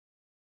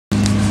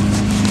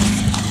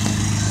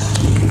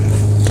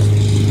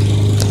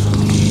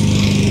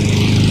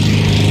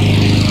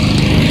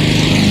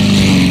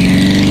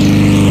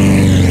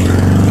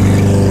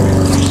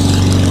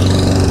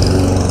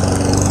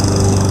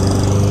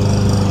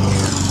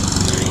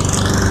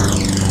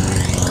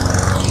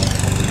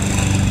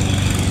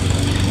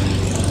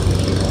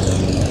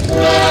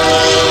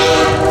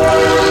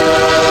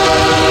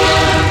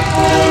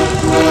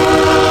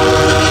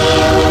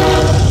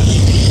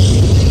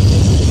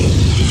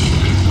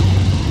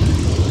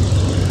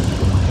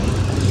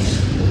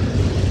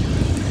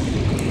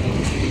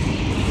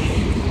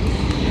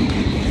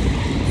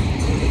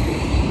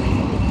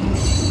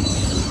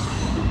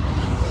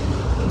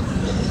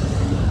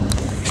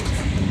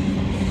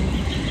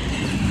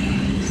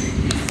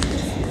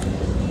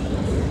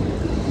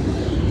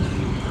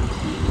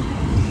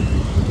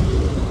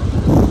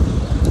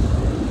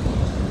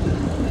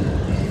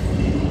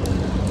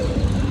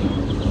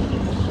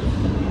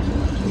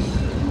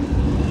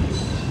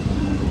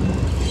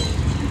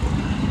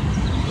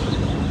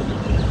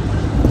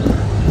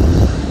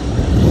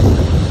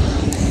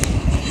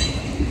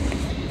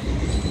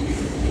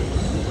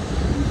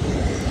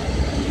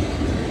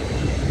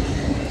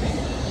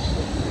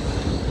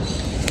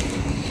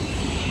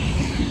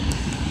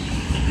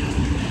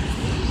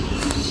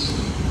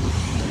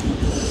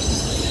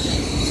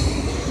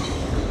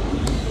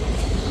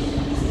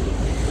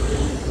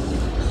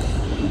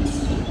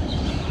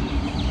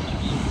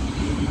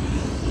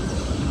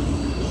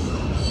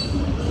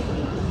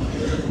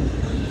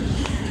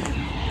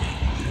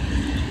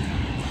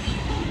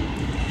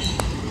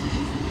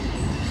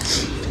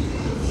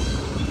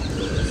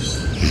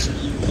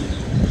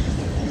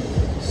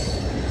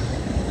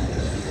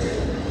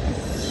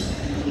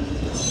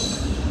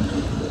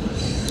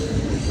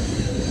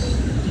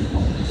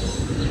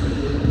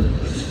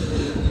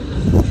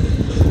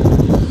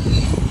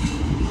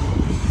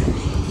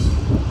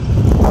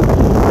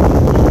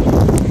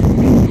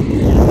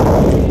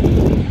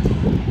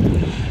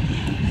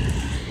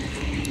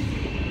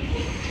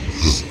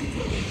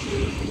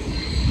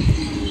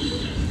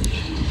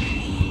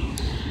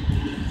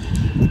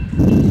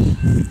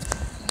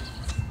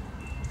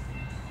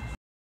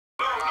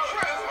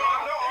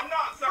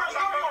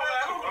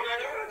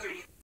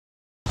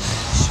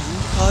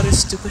Oh,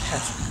 this stupid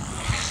heifer.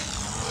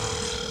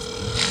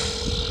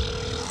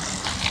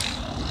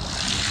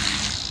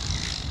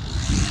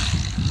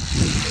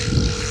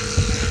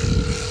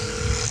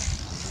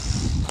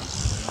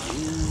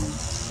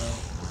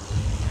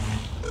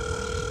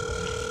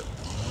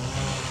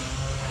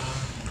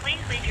 Please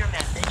leave your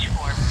message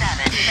for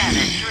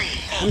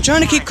 773. I'm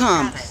trying to keep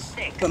calm,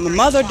 but my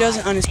mother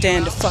doesn't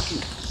understand the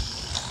fucking...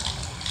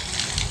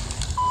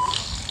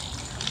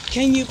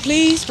 Can you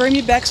please bring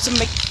me back some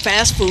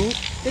fast food?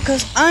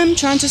 Because I'm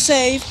trying to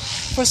save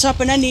for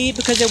something I need,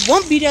 because it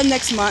won't be there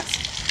next month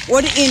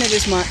or the end of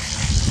this month.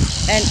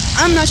 And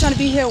I'm not trying to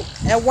be here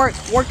at work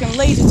working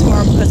lazy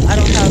tomorrow because I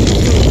don't have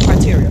food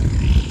criteria.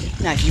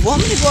 Now, if you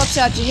want me to go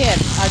upside your head,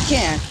 I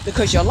can,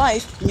 because your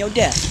life and your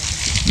death.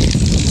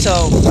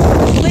 So,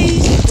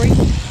 please bring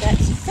back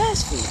some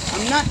fast food.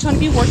 I'm not trying to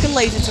be working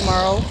lazy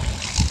tomorrow.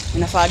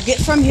 And if I get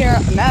from here,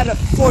 I'm out of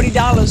 $40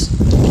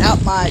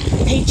 out my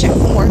paycheck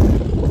from work.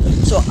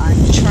 So I'm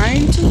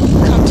trying to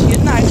come to you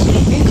nicely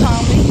and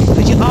calmly,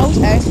 because you always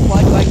ask,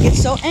 why do I get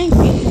so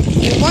angry?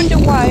 You wonder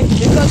why,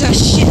 because of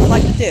shit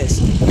like this.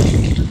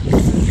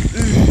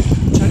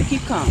 I'm trying to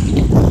keep calm.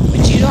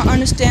 But you don't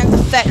understand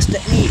the facts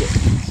that need it.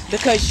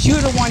 Because you're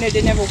the one that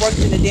never worked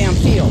in the damn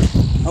field.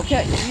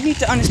 Okay? You need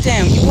to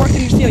understand, when you work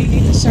in the field, you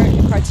need to certain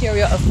the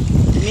criteria of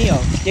the meal.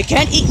 You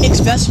can't eat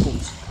mixed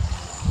vegetables.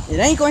 It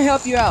ain't going to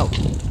help you out.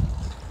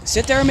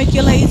 Sit there and make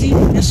you lazy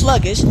and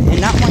sluggish and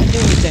not want to do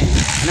anything.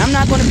 And I'm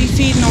not going to be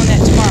feeding on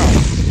that tomorrow.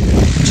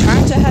 I'm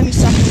trying to have me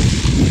something to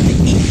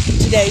eat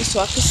today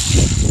so I can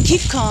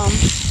keep calm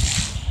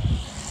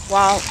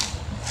while...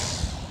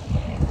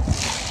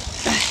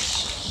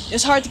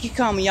 It's hard to keep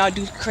calm when y'all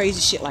do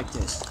crazy shit like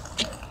this.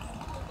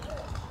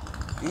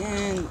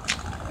 And,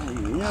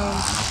 you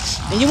know,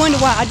 and you wonder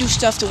why I do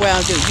stuff the way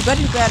I do. You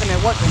better be glad I'm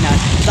at work or not,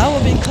 because I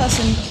would have been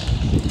cussing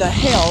the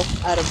hell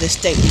out of this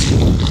state.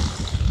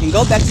 And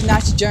go back to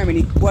Nazi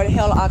Germany, where the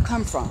hell I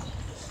come from.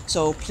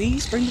 So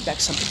please bring me back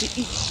something to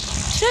eat.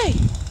 Say,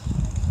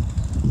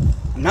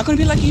 I'm not gonna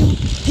be like you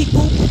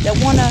people that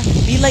wanna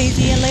be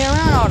lazy and lay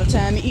around all the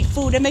time and eat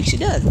food that makes you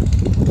dizzy.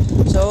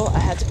 So I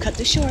had to cut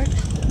this short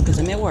because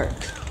I'm at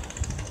work.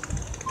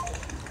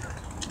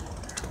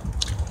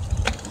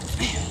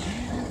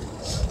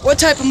 What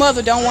type of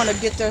mother don't want to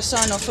get their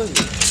son no food?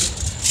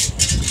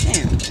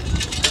 Damn.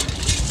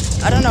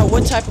 I don't know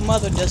what type of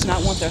mother does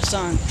not want their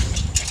son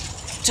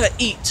to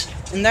eat,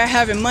 and they're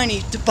having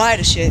money to buy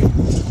the shit,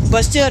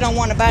 but still don't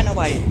want to buy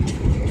nobody.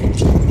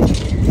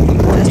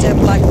 That's that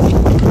black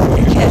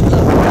cat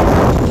love.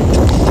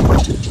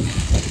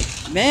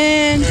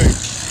 Man. Hey.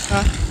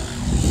 Huh?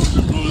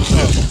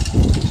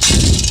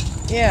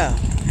 Yeah.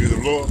 You the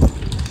Lord?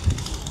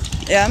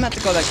 Yeah, I'm about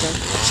to go back there.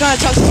 Trying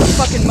to talk to my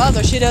fucking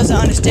mother. She doesn't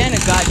understand the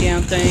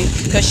goddamn thing,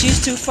 because she's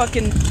too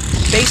fucking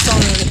based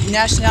on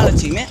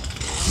nationality, man.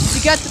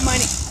 She got the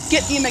money.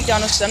 Get me a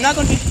McDonald's. I'm not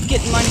going to be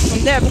getting money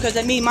from there, because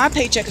that means my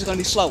paycheck is going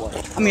to be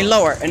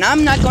lower. And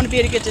I'm not going to be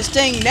able to get this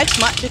thing next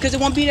month because it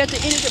won't be there at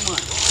the end of the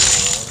month.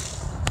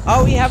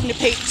 Are we having to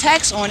pay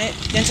tax on it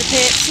than to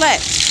pay it flat?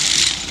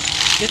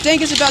 The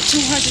thing is about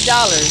 $200,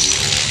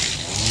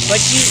 but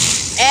you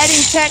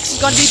adding tax is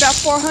going to be about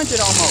 $400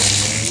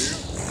 almost.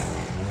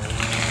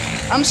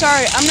 I'm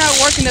sorry, I'm not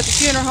working at the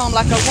funeral home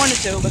like I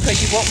wanted to, because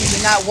you want me to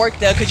not work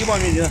there because you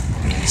want me to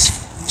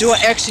do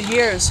an extra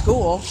year in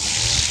school.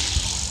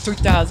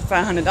 $3,500 a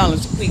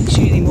week.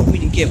 She didn't want me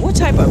to get. What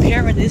type of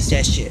parent is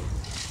that shit?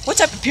 What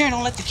type of parent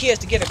don't let the kids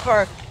to get a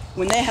car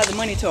when they have the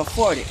money to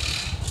afford it?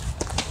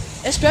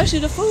 Especially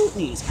the food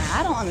needs.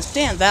 I don't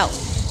understand that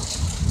one.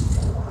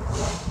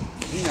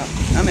 You know,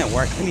 I'm at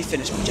work. Let me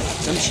finish my job.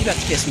 She about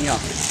to piss me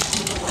off.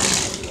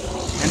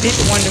 And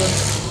people wonder,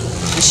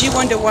 and she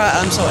wonder why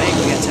I'm so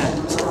angry at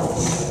times.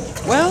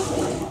 Well,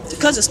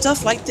 because of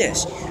stuff like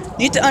this.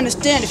 You need to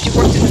understand, if you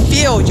worked in the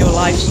field your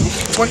life,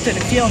 you worked in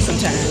the field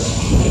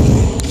sometimes.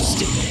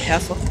 Stupid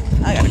heifer.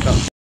 I gotta go.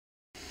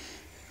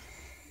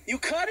 You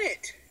cut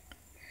it!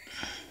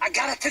 I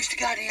gotta fix the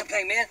goddamn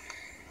thing, man.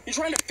 You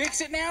trying to fix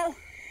it now?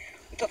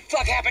 What the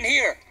fuck happened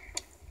here?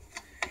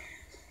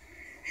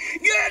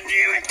 God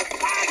damn it!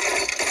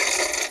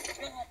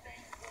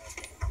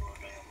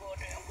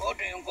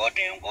 Goddamn.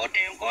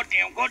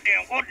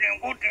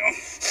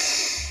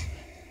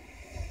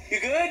 You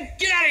good?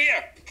 Get out of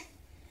here!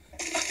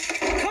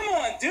 Come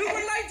on, dude,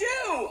 what did I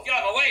do? Get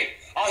out of my way!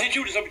 I'll hit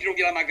you to something if you don't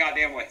get out of my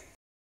goddamn way.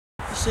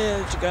 That's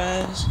it, you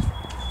guys.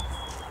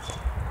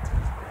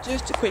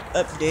 Just a quick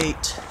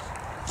update.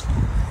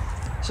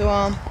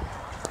 So,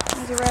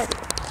 here's a rabbit.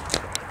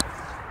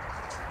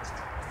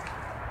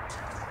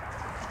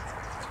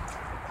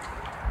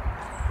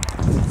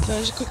 So,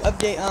 just a quick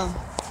update.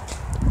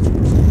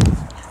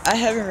 I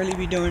haven't really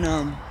been doing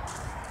a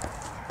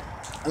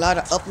lot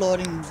of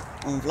uploading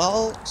on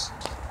vlogs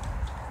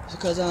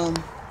because I'm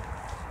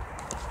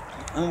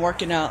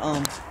working out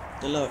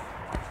the little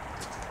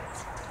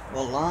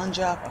lawn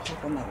job. I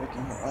hope I'm not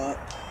waking her up.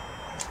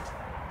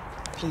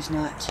 Please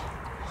not.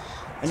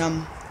 And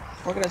I'm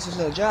working at this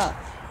little job.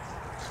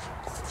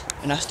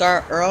 And I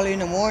start early in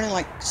the morning,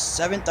 like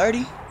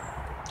 7:30.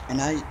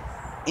 And I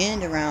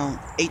end around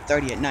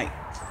 8:30 at night.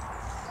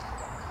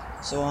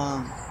 So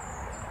I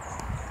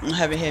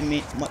haven't had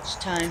much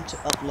time to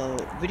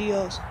upload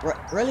videos.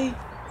 Really,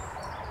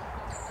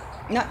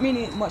 not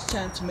much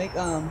time to make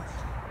a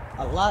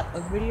lot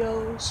of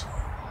videos.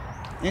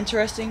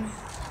 Interesting.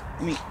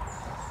 I mean,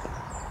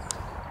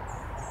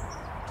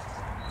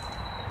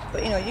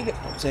 but you know, you get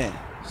what I'm saying.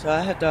 So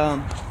I have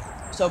to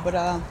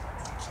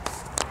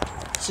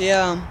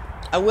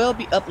I will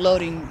be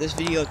uploading this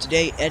video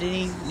today,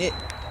 editing it.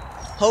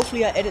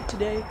 Hopefully I edit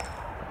today.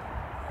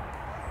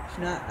 If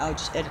not, I'll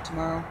just edit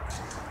tomorrow.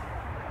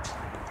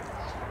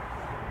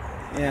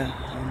 Yeah,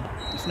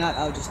 if not,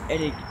 I'll just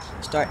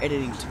start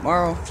editing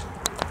tomorrow,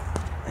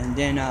 and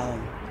then I'll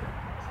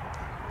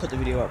put the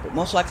video up. But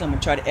most likely I'm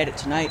gonna try to edit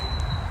tonight,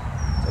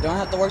 so I don't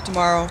have to work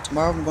tomorrow.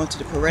 Tomorrow I'm going to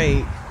the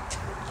parade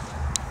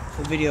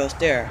for videos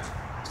there,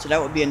 so that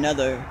would be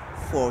another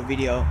full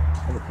video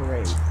of the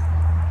parade.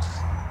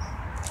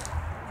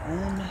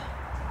 And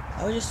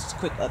that was just a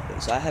quick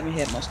update, so I haven't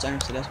had much time,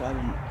 so that's why I've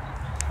been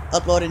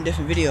uploading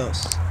different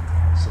videos.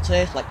 So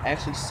today's like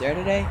actually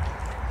Saturday.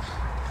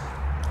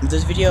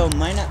 This video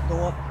might not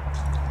go up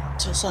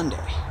till Sunday.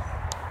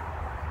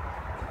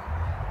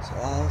 So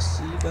I'll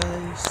see you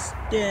guys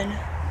then.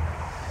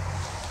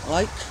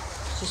 Like,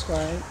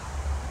 subscribe,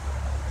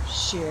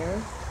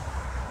 share,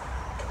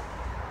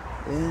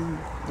 and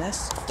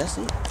that's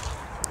it.